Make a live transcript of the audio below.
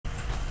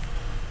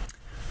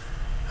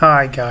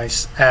Hi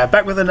guys,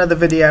 back with another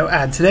video,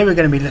 and today we're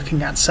going to be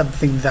looking at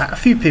something that a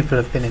few people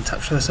have been in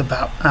touch with us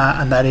about,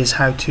 and that is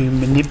how to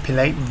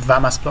manipulate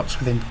Vamas blocks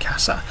within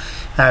Casa.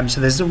 So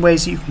there's some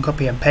ways that you can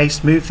copy and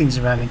paste, move things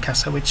around in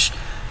Casa, which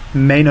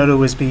may not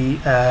always be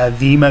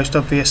the most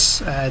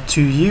obvious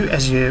to you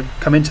as you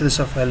come into the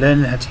software,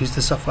 learning how to use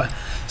the software.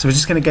 So we're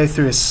just going to go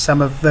through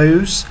some of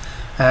those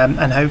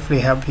and hopefully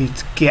help you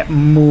to get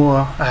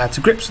more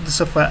to grips with the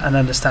software and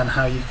understand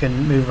how you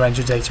can move around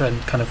your data and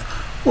kind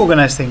of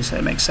organize things so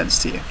it makes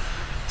sense to you.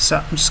 So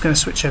I'm just going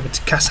to switch over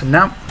to Casa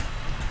now.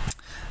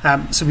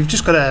 So we've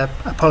just got a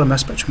polymer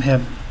spectrum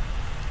here,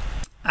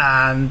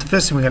 and the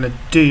first thing we're going to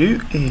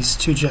do is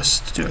to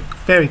just do a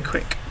very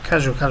quick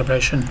casual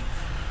calibration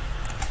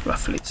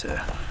roughly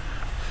to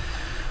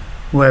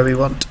where we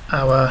want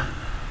our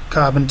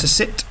carbon to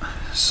sit.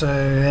 So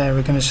there,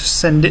 we're going to just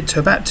send it to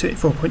about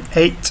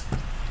 284.8,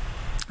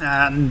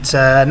 and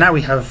now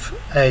we have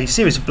a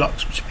series of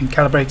blocks which have been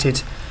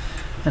calibrated.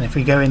 And if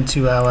we go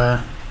into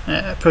our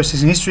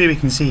processing history, we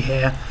can see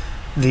here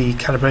the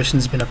calibration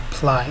has been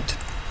applied.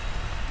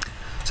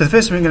 So the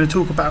first thing we're going to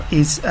talk about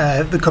is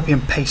the copy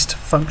and paste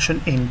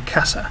function in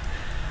Casa.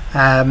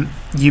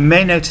 You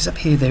may notice up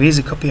here there is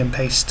a copy and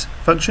paste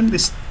function.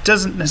 This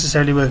doesn't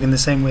necessarily work in the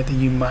same way that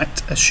you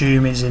might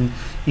assume, is in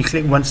you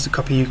click once to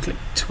copy, you click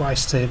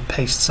twice to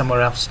paste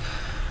somewhere else.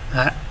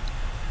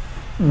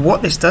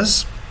 What this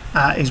does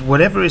is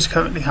whatever is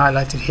currently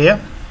highlighted here,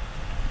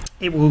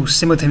 it will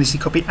simultaneously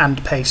copy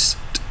and paste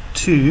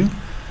to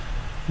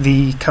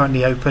the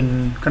currently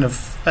open kind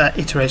of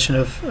iteration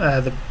of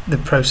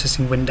the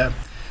processing window.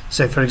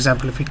 So for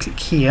example, if we click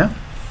here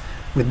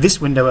with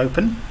this window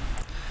open,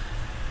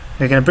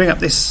 we're going to bring up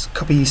this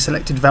copy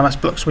selected Vamas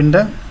blocks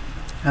window,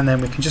 and then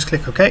we can just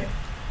click OK,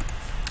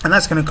 and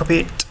that's going to copy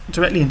it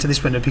directly into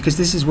this window because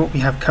this is what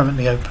we have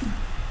currently open.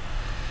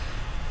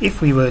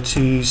 If we were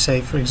to,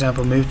 say for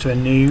example, move to a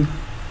new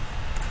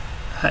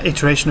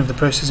iteration of the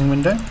processing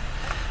window,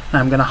 now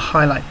I'm going to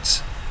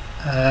highlight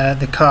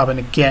the carbon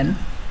again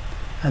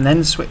and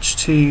then switch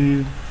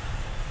to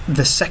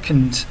the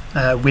second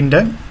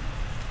window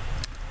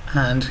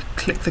and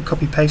click the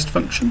copy paste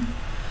function.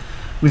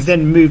 We've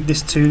then moved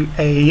this to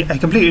a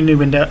completely new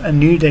window, a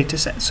new data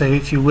set. So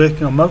if you're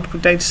working on multiple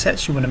data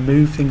sets, you want to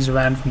move things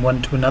around from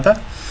one to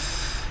another,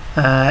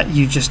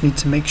 you just need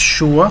to make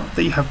sure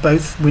that you have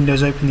both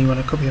windows open that you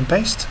want to copy and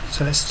paste.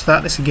 So let's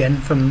start this again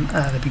from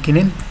the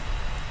beginning.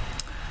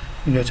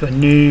 We go to a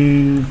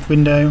new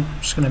window.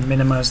 I'm just going to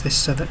minimize this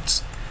so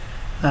that's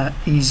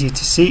easier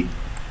to see.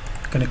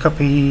 I'm going to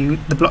copy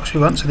the blocks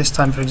we want. So this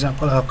time, for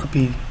example, I'll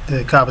copy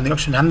the carbon, the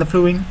oxygen and the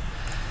fluorine,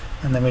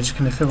 and then we're just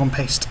going to click on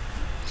paste.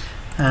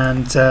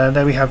 And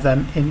there we have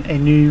them in a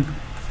new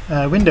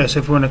window. So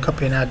if we want to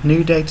copy and add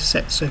new data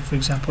sets, so for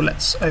example,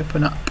 let's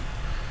open up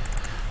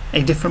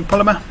a different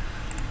polymer.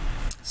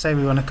 Say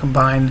we want to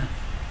combine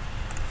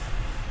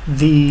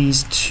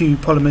these two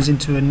polymers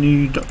into a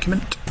new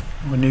document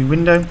or a new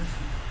window.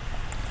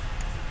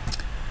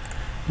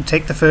 We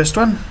take the first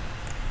one,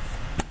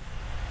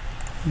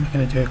 and we're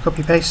going to do a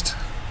copy paste,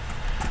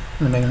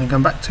 and then we're going to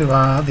come back to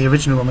the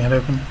original one we had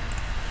open,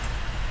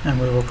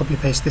 and we will copy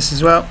paste this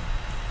as well.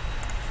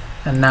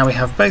 And now we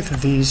have both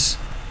of these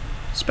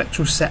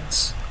spectral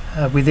sets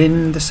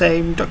within the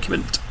same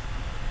document.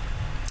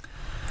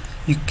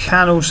 You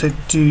can also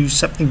do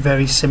something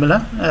very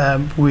similar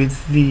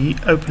with the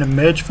open and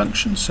merge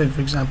function. So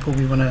for example,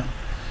 we want to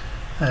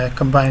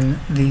combine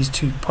these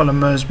two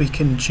polymers, we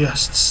can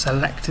just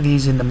select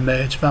these in the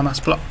merge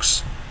Vamas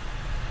blocks.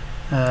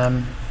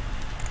 For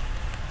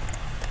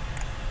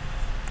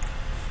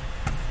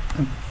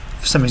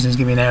some reason it's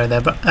giving me an error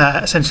there, but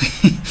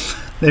essentially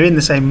they're in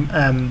the same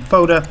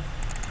folder,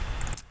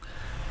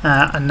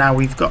 and now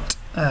we've got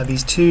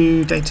these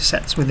two data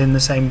sets within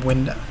the same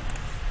window.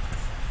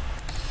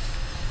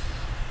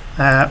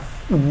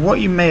 What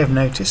you may have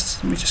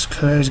noticed, let me just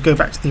go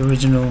back to the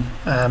original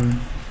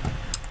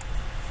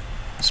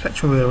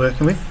spectrum we were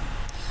working with.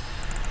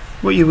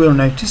 What you will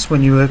notice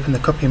when you open the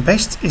copy and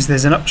paste is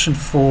there's an option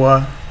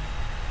for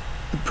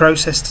the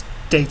processed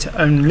data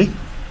only.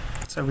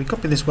 So we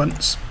copy this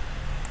once,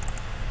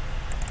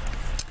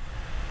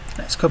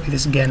 let's copy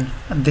this again,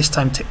 and this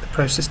time tick the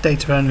processed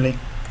data only.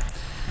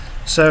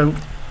 So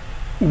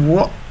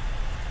what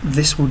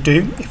this will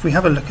do, if we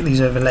have a look at these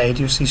overlaid,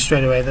 you'll see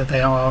straight away that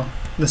they are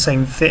the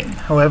same thing.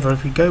 However,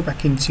 if we go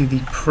back into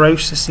the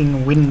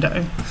processing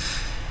window,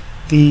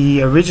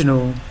 the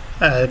original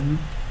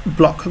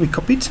block that we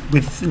copied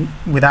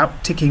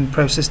without ticking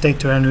process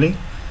data only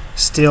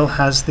still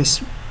has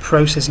this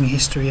processing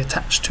history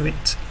attached to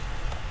it,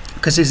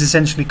 because it's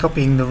essentially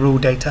copying the raw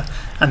data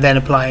and then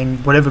applying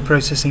whatever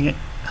processing it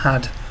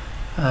had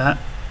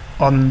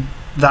on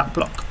that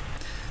block.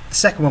 The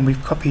second one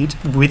we've copied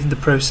with the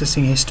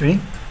processing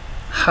history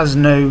has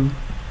no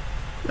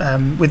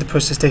with the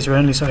process data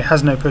only, sorry,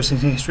 has no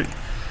processing history.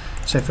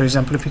 So for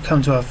example, if we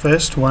come to our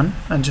first one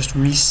and just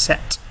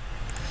reset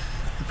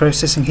the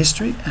processing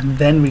history and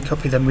then we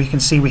copy them, we can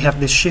see we have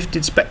this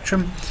shifted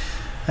spectrum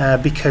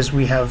because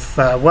we have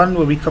one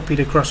where we copied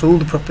across all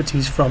the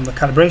properties from the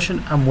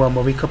calibration and one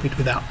where we copied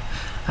without.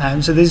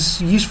 So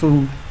there's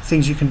useful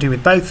things you can do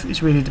with both.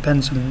 It really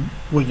depends on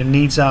what your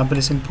needs are, but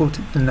it's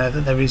important to know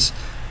that there is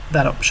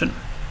that option.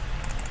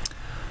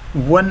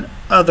 One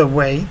other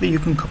way that you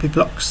can copy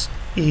blocks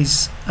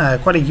is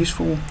quite a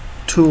useful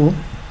tool.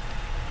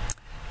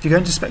 If you go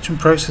into Spectrum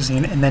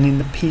Processing and then in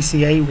the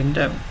PCA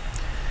window,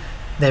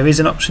 there is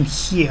an option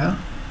here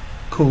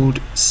called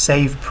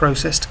Save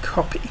Processed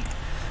Copy.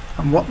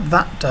 And what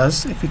that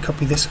does, if we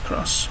copy this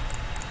across,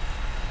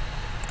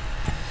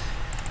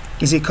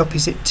 is it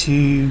copies it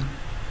to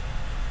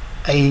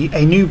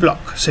a new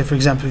block. So for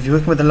example, if you're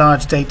working with a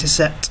large data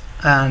set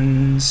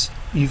and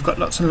you've got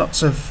lots and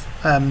lots of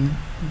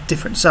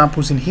different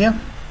samples in here,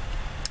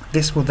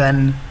 this will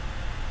then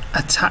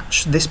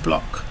attach this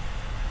block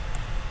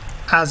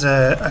as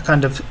a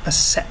kind of a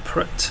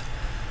separate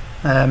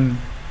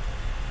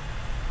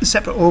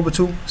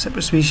orbital,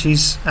 separate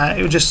species.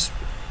 It will just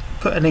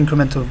put an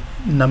incremental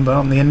number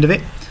on the end of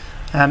it,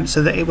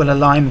 so that it will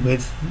align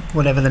with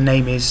whatever the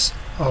name is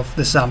of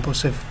the sample.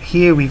 So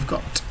here we've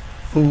got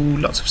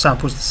lots of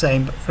samples the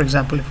same, but for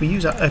example, if we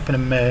use our open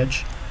and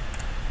merge,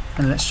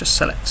 and let's just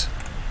select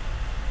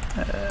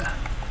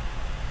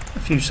a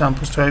few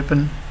samples to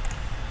open.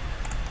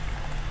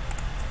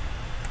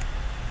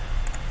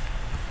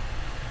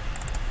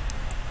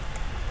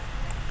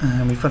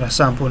 And we've got our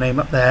sample name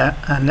up there,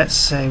 and let's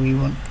say we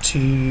want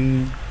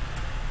to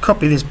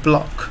copy this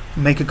block,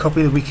 make a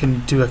copy that we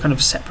can do a kind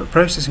of separate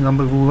processing on,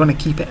 but we want to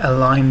keep it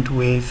aligned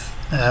with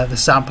the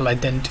sample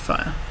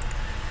identifier.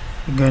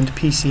 You go into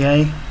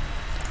PCA,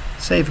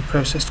 save a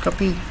processed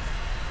copy,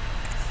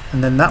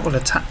 and then that will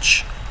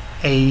attach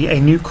a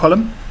new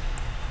column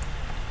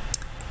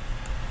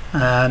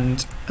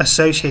and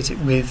associate it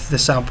with the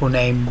sample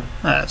name,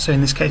 so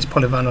in this case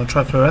polyvinyl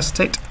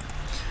trifluoroacetate,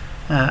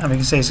 and we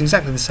can say it's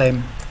exactly the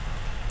same,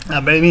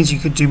 but it means you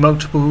could do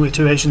multiple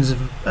iterations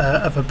of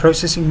a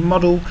processing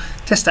model,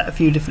 test out a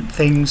few different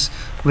things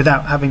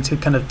without having to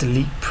kind of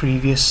delete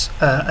previous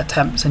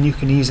attempts, and you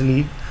can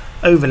easily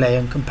overlay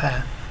and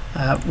compare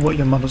what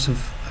your models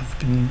have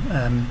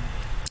been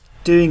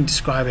doing,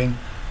 describing,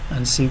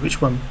 and see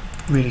which one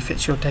really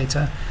fits your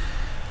data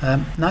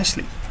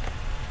nicely.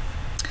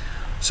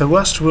 So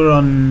whilst we're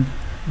on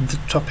the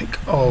topic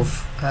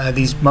of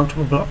these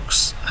multiple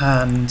blocks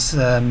and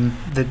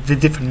the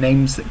different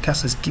names that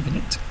Casa's given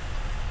it,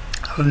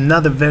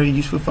 another very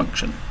useful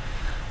function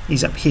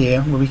is up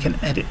here where we can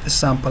edit the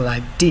sample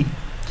ID.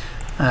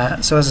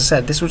 So as I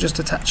said, this will just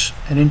attach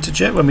an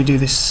integer when we do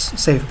this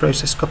save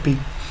process copy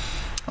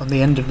on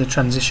the end of the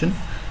transition,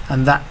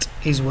 and that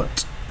is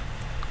what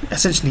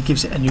essentially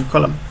gives it a new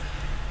column.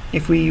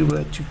 If we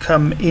were to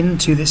come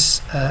into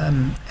this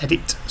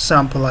edit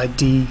sample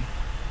ID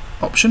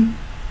option,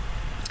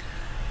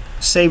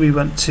 say we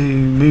want to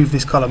move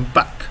this column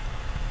back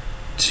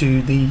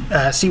to the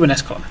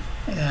C1S column,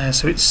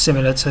 so it's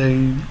similar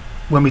to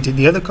when we did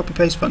the other copy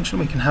paste function.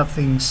 We can have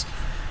things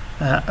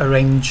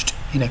arranged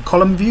in a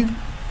column view.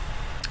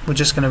 We're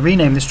just going to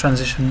rename this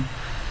transition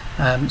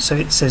so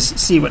it says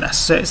C1S,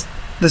 so it's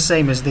the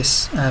same as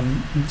this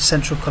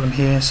central column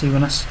here,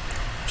 C1S.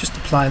 Just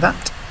apply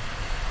that,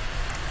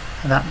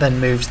 and that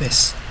then moves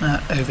this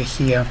over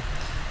here.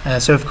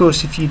 So of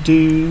course, if you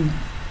do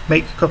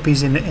make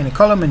copies in a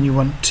column and you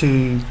want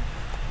to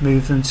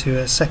move them to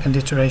a second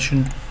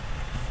iteration,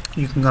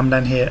 you can come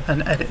down here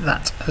and edit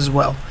that as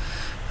well.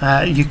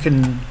 You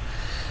can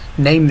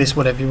name this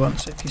whatever you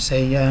want. So if you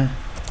say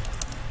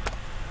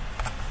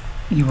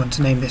you want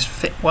to name this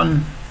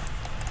fit1,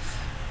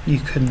 you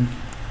can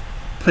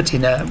put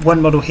in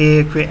one model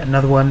here, create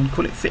another one,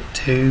 call it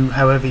fit2,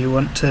 however you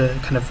want to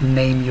kind of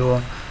name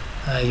your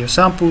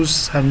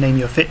samples, name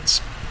your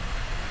fits,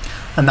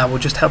 and that will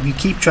just help you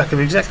keep track of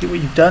exactly what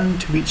you've done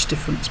to each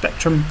different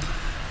spectrum,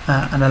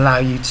 and allow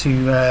you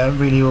to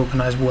really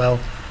organize well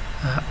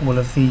all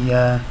of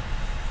the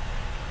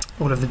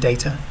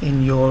data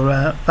in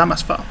your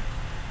Vamas file.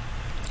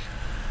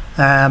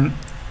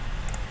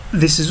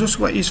 This is also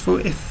quite useful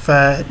if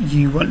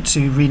you want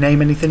to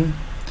rename anything.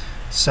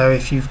 So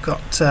if you've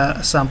got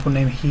a sample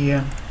name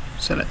here,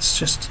 so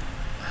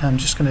I'm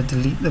just going to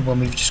delete the one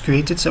we've just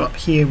created. So up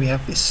here we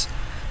have this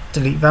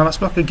delete Vamas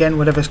block. Again,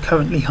 whatever's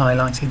currently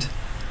highlighted,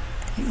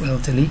 it will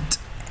delete.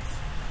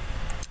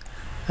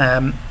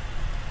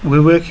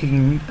 We're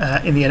working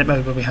in the edit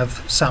mode where we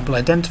have sample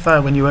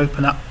identifier. When you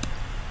open up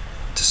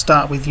to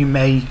start with, you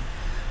may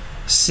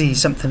see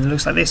something that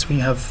looks like this. We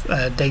have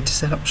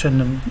dataset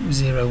option and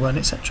 0, 1,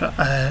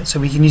 etc. So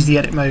we can use the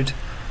edit mode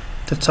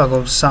to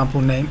toggle sample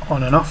name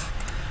on and off.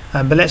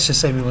 But let's just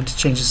say we want to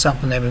change the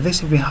sample name of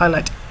this. If we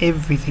highlight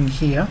everything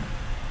here,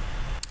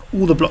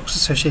 all the blocks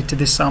associated to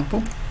this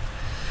sample,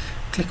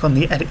 click on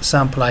the edit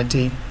sample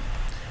ID,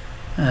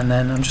 and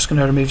then I'm just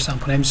going to remove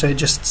sample name so it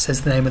just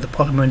says the name of the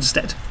polymer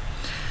instead.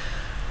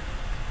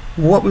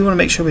 What we want to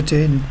make sure we're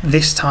doing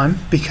this time,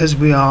 because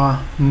we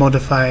are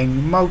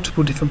modifying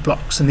multiple different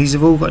blocks and these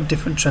have all got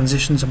different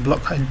transitions and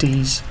block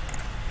IDs,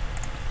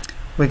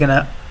 we're going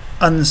to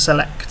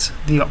unselect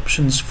the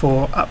options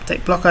for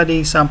update block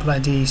ID, sample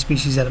ID,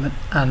 species element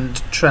and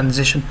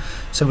transition.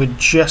 So we're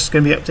just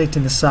going to be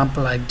updating the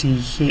sample ID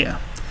here.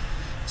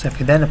 So if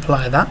we then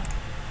apply that,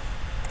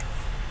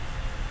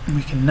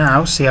 we can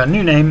now see our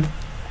new name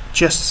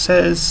just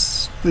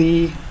says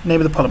the name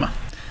of the polymer.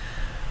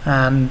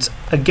 And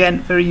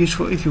again, very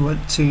useful if you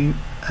want to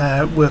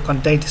work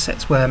on data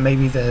sets where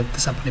maybe the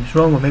sample name is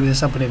wrong, or maybe the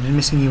sample name is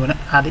missing, you want to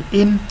add it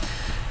in.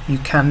 You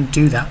can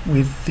do that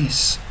with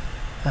this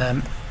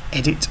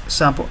edit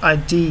sample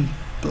ID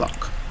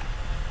block.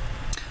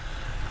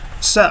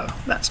 So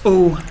that's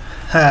all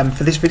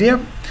for this video.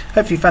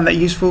 Hopefully you found that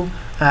useful.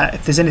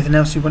 If there's anything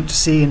else you want to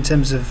see in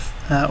terms of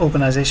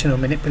organisation or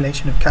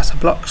manipulation of Casa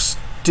blocks,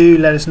 do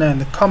let us know in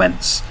the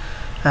comments.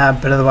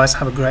 But otherwise,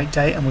 have a great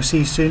day, and we'll see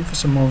you soon for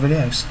some more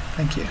videos.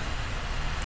 Thank you.